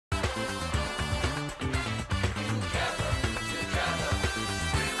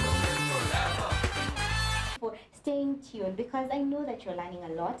staying tuned, because I know that you're learning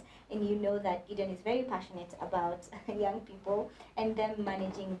a lot, and you know that Gideon is very passionate about young people and them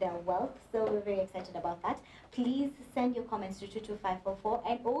managing their wealth. So we're very excited about that. Please send your comments to 22544,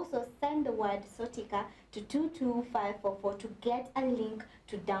 and also send the word Sotika to 22544 to get a link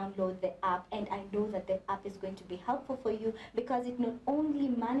to download the app. And I know that the app is going to be helpful for you, because it not only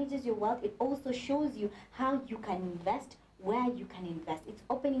manages your wealth, it also shows you how you can invest, where you can invest. It's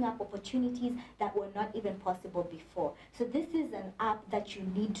opening up opportunities that were not even possible before. So this is an app that you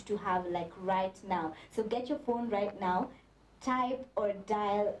need to have like right now. So get your phone right now, type or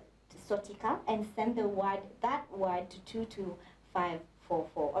dial Sotika and send that word to 22544.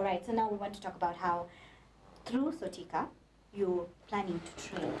 All right, so now we want to talk about how through Sotika you're planning to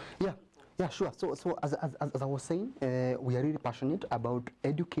train. Yeah, sure. So as I was saying, we are really passionate about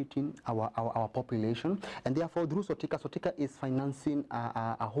educating our population, and therefore through Sotika is financing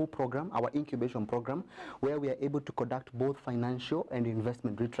a whole program, our incubation program, where we are able to conduct both financial and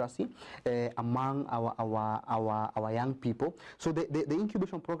investment literacy among our young people. So the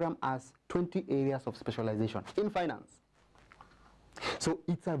incubation program has 20 areas of specialization in finance. So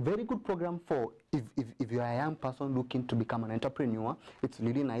it's a very good program for if you are a young person looking to become an entrepreneur. It's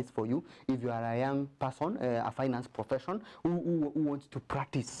really nice for you. If you are a young person, a finance profession who wants to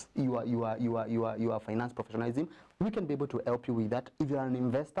practice your finance professionalism, we can be able to help you with that. If you are an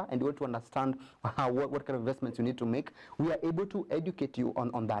investor and you want to understand what kind of investments you need to make, we are able to educate you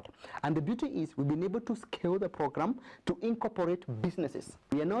on that. And the beauty is we've been able to scale the program to incorporate businesses.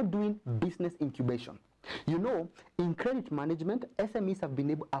 We are not doing business incubation. You know, in credit management, SMEs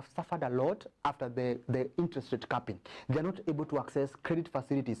have suffered a lot after the interest rate capping. They are not able to access credit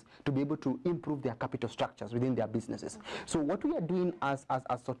facilities to be able to improve their capital structures within their businesses. So what we are doing as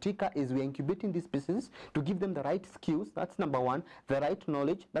Sotika is we are incubating these businesses to give them the right skills, that's number one, the right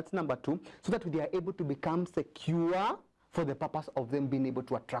knowledge, that's number two, so that they are able to become secure for the purpose of them being able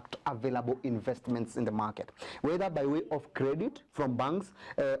to attract available investments in the market, whether by way of credit from banks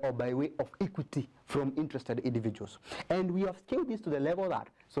or by way of equity from interested individuals. And we have scaled this to the level that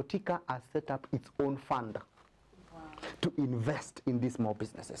Sotika has set up its own fund to invest in these small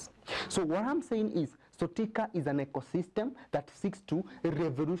businesses. So what I'm saying is Sotika is an ecosystem that seeks to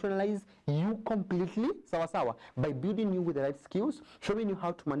revolutionize you completely, by building you with the right skills, showing you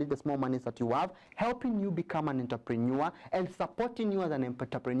how to manage the small monies that you have, helping you become an entrepreneur, and supporting you as an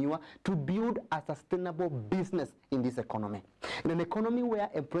entrepreneur to build a sustainable business in this economy. In an economy where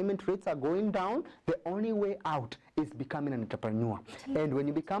employment rates are going down, the only way out is becoming an entrepreneur. And when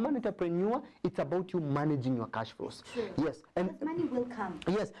you become an entrepreneur, it's about you managing your cash flows. True. Yes. And because money will come.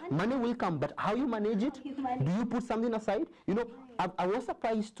 Yes, money will come, but how you manage it? Do you put something aside? You know, I was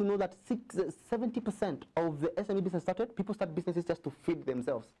surprised to know that 70% of the SME business people start businesses just to feed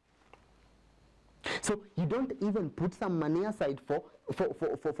themselves. So you don't even put some money aside for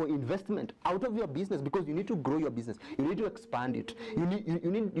investment out of your business, because you need to grow your business. You need to expand it. You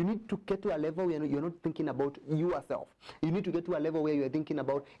need to get to a level where you're not thinking about yourself. You need to get to a level where you're thinking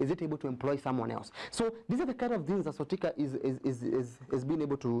about, is it able to employ someone else? So these are the kind of things that Sotika is being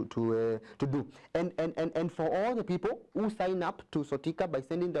able to do. And for all the people who sign up to Sotika by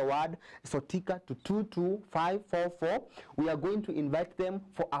sending the word Sotika to 22544, we are going to invite them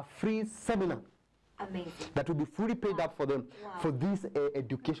for a free seminar. Amazing. That will be fully paid up for them for this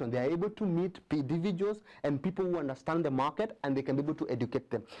education. They are able to meet individuals and people who understand the market, and they can be able to educate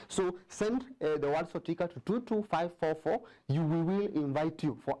them. So send the word Sotika to 22544. We will invite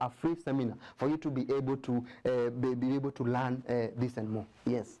you for a free seminar for you to be able to learn this and more.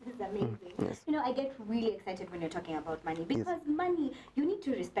 Yes. This is amazing. Yes. You know, I get really excited when you're talking about money, because money, you need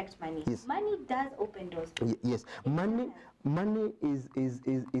to respect money. Yes. Money does open doors. Yes. Money is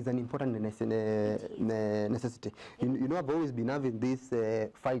an important necessity. You know, I've always been having this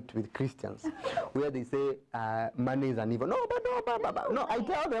fight with Christians where they say money is an evil. No, I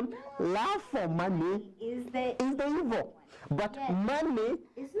tell them, love for money is the evil. But money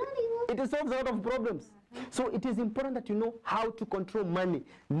is not evil. It solves a lot of problems. So it is important that you know how to control money.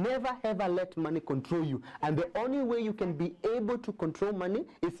 Never ever let money control you. And the only way you can be able to control money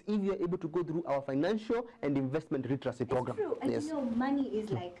is if you're able to go through our financial and investment literacy program. It's true. And you know, money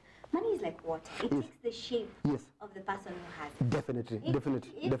is like water. It takes the shape of the person who has it. Definitely. If you are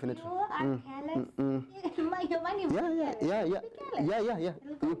careless, your money will be careless.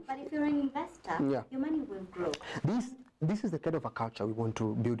 But if you're an investor, your money will grow. This is the kind of a culture we want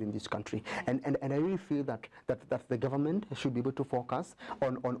to build in this country, and I really feel that the government should be able to focus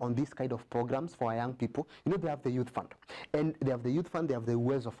on these kind of programs for our young people. You know, they have the youth fund, and they have the youth fund, they have the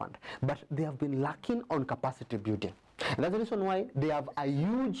Uwezo fund, but they have been lacking on capacity building. And that's the reason why they have a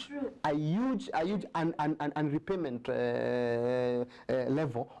huge repayment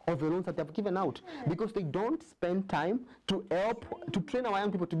level of the loans that they have given out, because they don't spend time to help to train our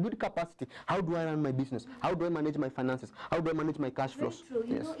young people to build capacity. How do I run my business? How do I manage my finances? How do I manage my cash flows? Very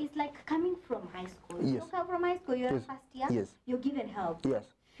true. You know, it's like coming from high school. Yes. You come from high school, you're Yes. a first year, Yes. you're given help. Yes.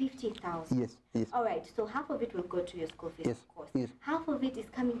 50,000. Yes. Yes. All right, so half of it will go to your school fees, Yes. of course. Yes. Half of it is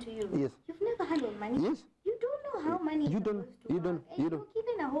coming to you. Yes. You've never handled money. Yes. You don't know how money is You don't- supposed to you don't- work, and you you're don't.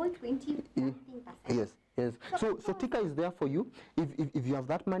 given a whole 20-something%. Yes. Yes. So Tika is there for you. If you have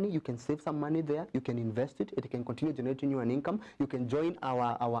that money, you can save some money there. You can invest it. It can continue generating you an income. You can join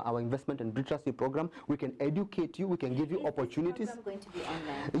our investment and literacy program. We can educate you. We can give you Is opportunities. this program going to be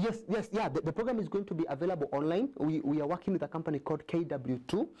online? Yes, yeah. The program is going to be available online. We are working with a company called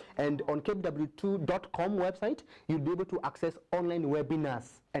KW2, and on KW2.com website, you'll be able to access online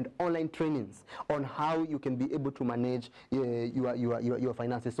webinars and online trainings on how you can be able to manage your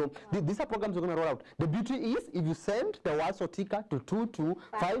finances. So these are programs we're going to roll out. The beauty is, if you send the word Sotika to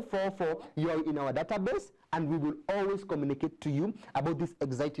 22544, you are in our database, and we will always communicate to you about these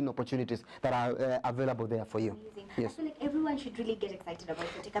exciting opportunities that are available there for you. Amazing. Yes. I feel like everyone should really get excited about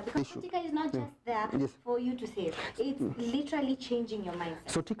Sotika, because should. Sotika is not just there Yes. for you to save. It's literally changing your mindset.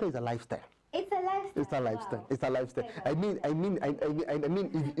 Sotika is a lifestyle. It's a lifestyle. It's a lifestyle. Wow. It's a lifestyle. I mean,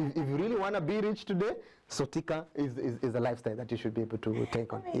 if you really want to be rich today, Sotika is a lifestyle that you should be able to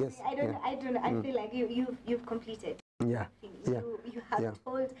take on. Amazing. Yes. I don't know. I feel like you've completed. Yeah. everything. Yeah. You have Yeah.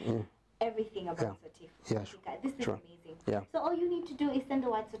 told everything about Yeah, Sotika. sure. This is Sure. amazing. Yeah. So all you need to do is send the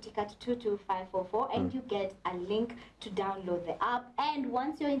word Sotika to 22544, and you get a link to download the app. And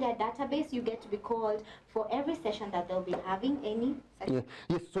once you're in their database, you get to be called for every session that they'll be having. Any session. Yeah.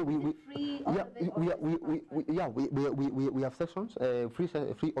 Yes. So we free. All yeah of it, we or we have sessions,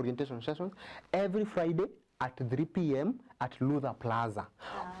 free orientation sessions every Friday at 3 p.m. at Luther Plaza,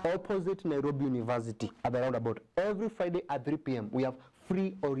 opposite Nairobi University at the roundabout. Every Friday at 3 p.m. we have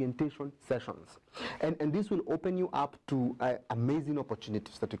free orientation sessions, and this will open you up to amazing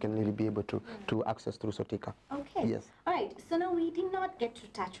opportunities that you can really be able to access through Sotika. Okay. Yes. All right. So now we did not get to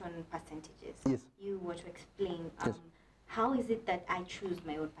touch on percentages. Yes. You were to explain. Yes. How is it that I choose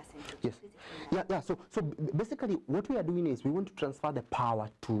my own percentage? Yes. Please explain that. Yeah. So basically, what we are doing is we want to transfer the power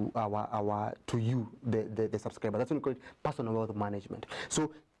to you, the subscriber. That's what we call it personal wealth management.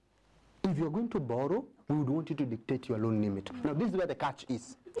 So if you're going to borrow, we would want you to dictate your loan limit. Now, this is where the catch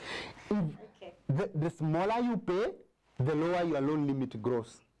is. Okay. The smaller you pay, the lower your loan limit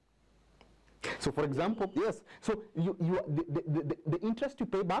grows. So, for example, yes. So the interest you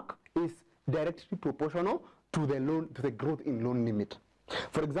pay back is directly proportional to the growth in loan limit.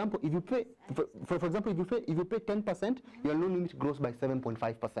 For example, if you pay, for example, if you pay 10%, your loan limit grows by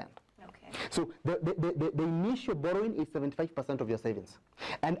 7.5%. Okay. So the initial borrowing is 75% of your savings,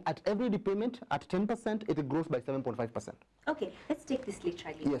 and at every repayment at 10%, it grows by 7.5%. Okay. Let's take this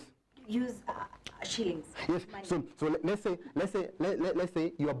literally. Yes. Use shillings. Yes. Money. So let's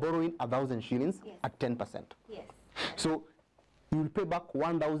say you are borrowing 1,000 shillings Yes. at 10%. Yes. So you will pay back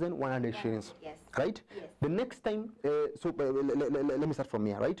 1,100 shillings. Yes. Right? Yes. The next time, let me start from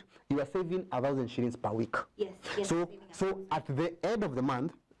here, right? You are saving 1,000 shillings per week. Yes. Yes. So saving up. so at the end of the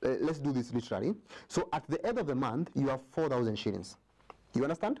month, let's do this literally. So at the end of the month, you have 4,000 shillings. You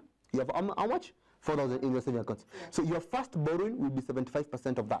understand? You have how much? 4,000 in your saving account. Yes. So your first borrowing will be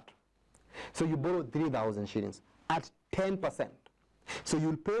 75% of that. So you borrow 3,000 shillings at 10%. So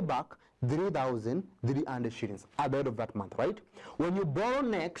you'll pay back 3,300 shillings at the end of that month, right? When you borrow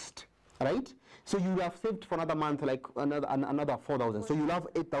next, right? So you have saved for another month, like another 4,000. So you'll have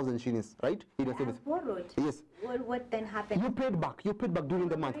 8,000 shillings, right? In your savings. I've borrowed. Yes. What then happened? You paid back. You paid back during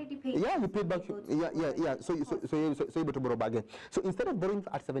the month. already paid. Yeah, you paid back. So you go to Yeah. So you're able to borrow back again. So instead of borrowing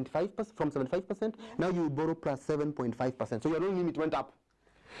at 75%, from 75%, now you borrow plus 7.5%. So your loan limit went up.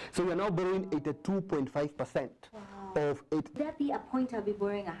 So you're now borrowing 82.5% of it. Would there be a point I'll be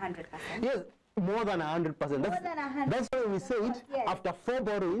borrowing 100%? Yes, more than 100%. More than 100%. That's why we say it. Yes. After 4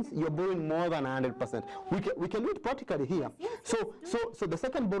 borrowings, you're borrowing more than 100%. We can do it practically here. Yes, So the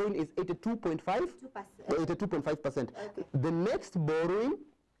second borrowing is 82.5. 82.5%. Okay. The next borrowing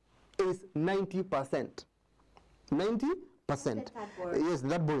is 90%. 90%. The third borrowing. Yes,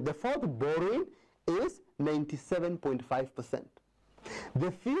 that borrowing. The fourth borrowing is 97.5%. The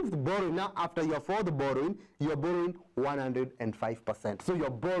fifth borrowing, now after your fourth borrowing, you're borrowing 105%. So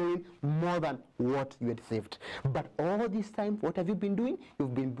you're borrowing more than what you had saved. But all this time, what have you been doing?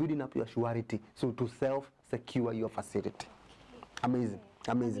 You've been building up your surety, so to self-secure your facility. Amazing.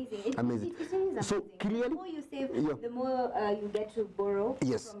 Amazing. Amazing. It is amazing. So clearly, the more you save, yeah. the more you get to borrow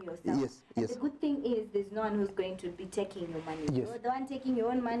Yes. from yourself. Yes. And Yes. the good thing is there's no one who's going to be taking your money. Yes. You're the one taking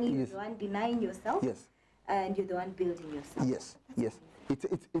your own money. Yes. You're the one denying yourself. Yes. And you're the one building yourself. Yes. Yes.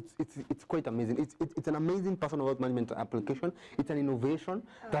 It's quite amazing. It's an amazing personal wealth management application. It's an innovation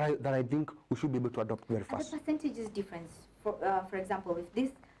that I think we should be able to adopt very And fast. the percentage is different. For example, if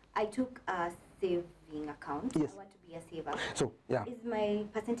this, I took a saving account. Yes. I want to be a saver. So yeah. Is my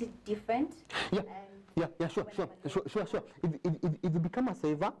percentage different? Yeah. And Yeah, sure. If you become a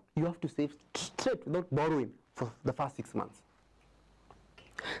saver, you have to save straight without borrowing for the first 6 months.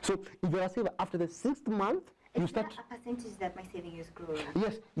 So if you're a saver, after the 6th month, you is there start. a percentage that my saving is growing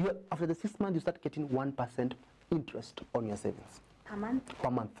Yes, after the 6th month, you start getting 1% interest on your savings per month?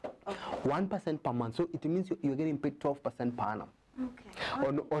 per month. Okay. 1% per month. So it means you're getting paid 12% per annum Okay.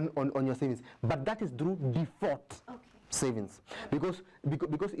 on your savings. But that is through default. Okay. Savings, because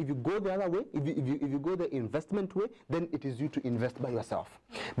if you go the other way, if you go the investment way, then it is you to invest by yourself.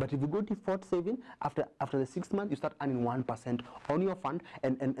 But if you go default saving, after the 6th month, you start earning 1% on your fund,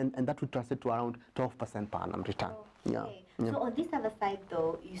 and that will translate to around 12% per annum return. Okay. Yeah. So on this other side,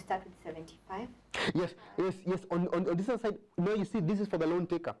 though, you start with 75. Yes. On this other side, no, you see, this is for the loan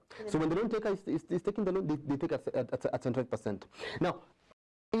taker. So when the loan taker is taking the loan, they take at 75%. Now,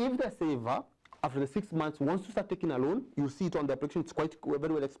 if the saver, after the 6 months, once you start taking a loan, you see it on the application, it's quite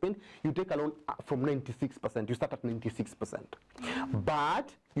very well explained. You take a loan from 96%. You start at 96%.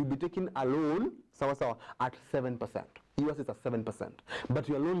 But you'll be taking a loan at 7%. US is at 7%. But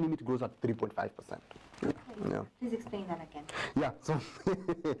your loan limit grows at 3.5%. Okay. Yeah. Please explain that again. Yeah, so,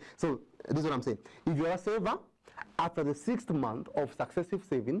 so this is what I'm saying. If you're a saver, after the 6th month of successive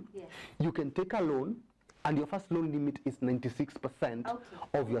saving, Yes. you can take a loan, and your first loan limit is 96%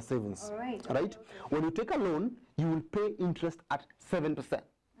 of your savings. All right. Right? When you take a loan, you will pay interest at 7%.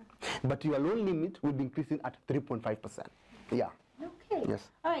 But your loan limit will be increasing at 3.5%. Yeah. Okay.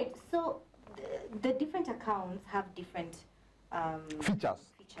 Yes. All right. So the different accounts have different Features.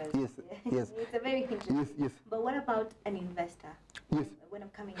 Yes. Yes. It's a very interesting. Yes. Yes. But what about an investor? Yes. When I'm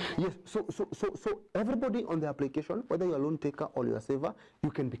coming in. Yes, so everybody on the application, whether you're a loan taker or you're a saver, you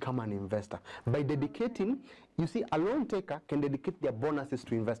can become an investor. By dedicating, you see, a loan taker can dedicate their bonuses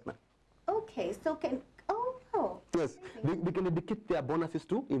to investment. Okay, so Yes, they can dedicate their bonuses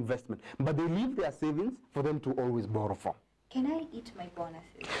to investment, but they leave their savings for them to always borrow from. Can I eat my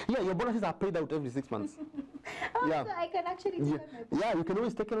bonuses? Yeah, your bonuses are paid out every 6 months. Yeah. So I can actually take out my bonuses. Yeah, you can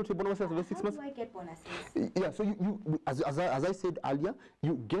always take out your bonuses every 6 months. How do I get bonuses? Yeah, so as I said earlier,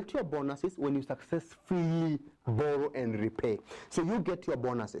 you get your bonuses when you successfully borrow and repay. So you get your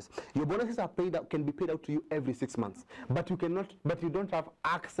bonuses. Your bonuses are paid out, can be paid out to you every 6 months, but you don't have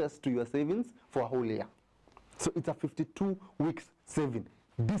access to your savings for a whole year. So it's a 52 weeks saving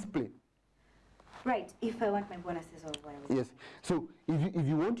discipline. Right, if I want my bonuses or whatever. Yes. So if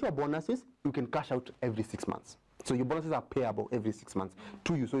you want your bonuses, you can cash out every 6 months. So your bonuses are payable every 6 months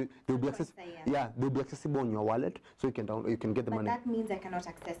to you. So they'll be they'll be accessible on your wallet. So you can get the money. But that means I cannot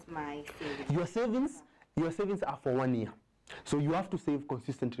access my savings. Your savings are for 1 year. So you have to save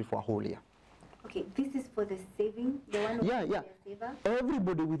consistently for a whole year. Okay, this is for the saving, the one who Yeah. a saver?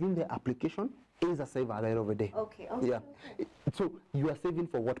 Everybody within the application is a saver at the end of the day. Okay. Yeah. So you are saving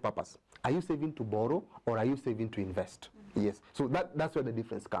for what purpose? Are you saving to borrow or are you saving to invest? Yes. So that's where the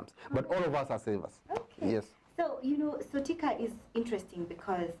difference comes. But all of us are savers. Okay. Yes. So, Sotika is interesting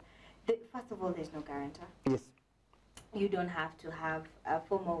because, first of all, there's no guarantor. Yes. You don't have to have a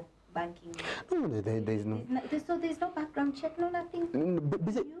formal banking. No, there's no. So there's no background check, no nothing.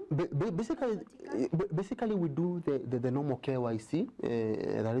 Basically, we do the normal KYC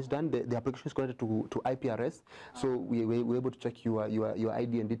that is done. The application is connected to IPRS, so we're able to check your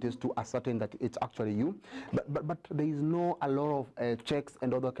ID and details to ascertain that it's actually you. But there is no a lot of checks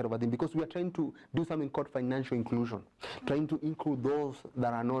and other kind of thing, because we are trying to do something called financial inclusion, trying to include those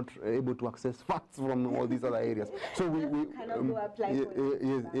that are not able to access funds from all these other areas. So we cannot go apply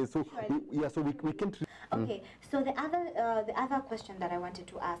for yes. So we can't. Okay. So the other question that I wanted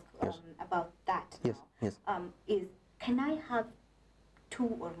to ask about that Yes. is, can I have 2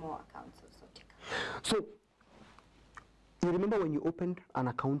 or more accounts of Sotika? So you remember when you opened an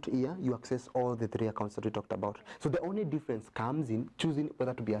account here, you access all the 3 accounts that we talked about. So the only difference comes in choosing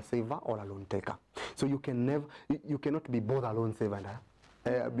whether to be a saver or a loan taker. So you cannot be both a loan saver and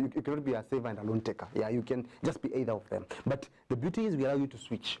you cannot be a saver and a loan taker. Yeah, you can just be either of them. But the beauty is we allow you to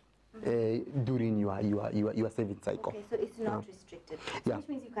switch during your saving cycle. Okay, so it's not restricted. So which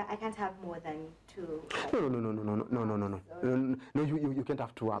means I can't have more than 2. No, you can't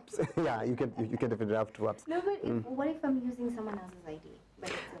have 2 apps. Yeah, you can definitely have 2 apps. No, but what if I'm using someone else's ID? but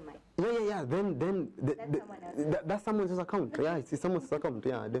it's still mine. Yeah. Then That's someone else's. that's someone else's account. Yeah, it's someone else's account.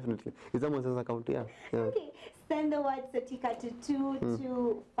 Yeah, definitely. It's someone else's account. Yeah. Okay, send the word Sotika to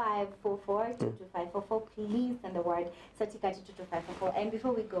 22544. 22544. Please send the word Sotika to 22544. And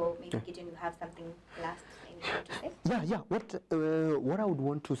before we go, maybe Gideon, you have something last anything to say? Yeah. What I would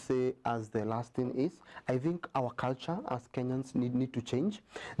want to say as the last thing is, I think our culture as Kenyans need to change.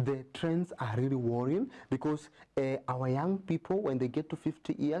 The trends are really worrying because our young people, when they get to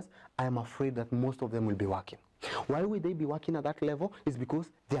 50 years, I am afraid that most of them will be working. Why will they be working at that level? Is because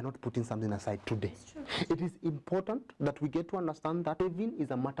they are not putting something aside today. It is important that we get to understand that saving is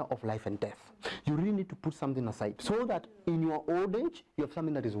a matter of life and death. You really need to put something aside so that in your old age, you have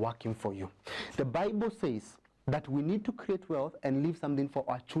something that is working for you. The Bible says that we need to create wealth and leave something for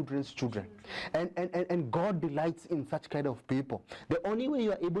our children's children. And God delights in such kind of people. The only way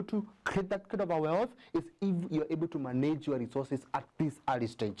you are able to create that kind of a wealth is if you're able to manage your resources at this early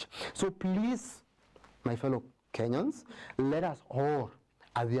stage. So please, my fellow Kenyans, let us all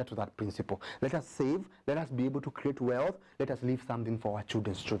adhere to that principle. Let us save, let us be able to create wealth, let us leave something for our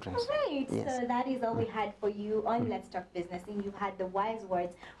children's children. All right, yes. So that is all we had for you on Let's Talk Business, and you had the wise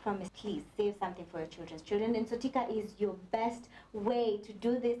words from Ms. Please save something for your children's children, and Sotika is your best way to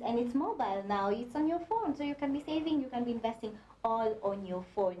do this, and it's mobile now, it's on your phone, so you can be saving, you can be investing all on your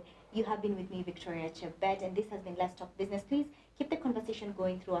phone. You have been with me, Victoria Chebet, and this has been Let's Talk Business. Please keep the conversation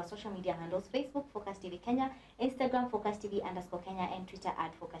going through our social media handles: Facebook, Focus TV Kenya, Instagram, Focus TV_Kenya, and Twitter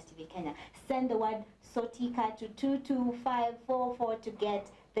 @Focus TV Kenya. Send the word Sotika to 22544 to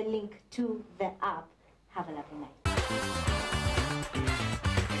get the link to the app. Have a lovely night.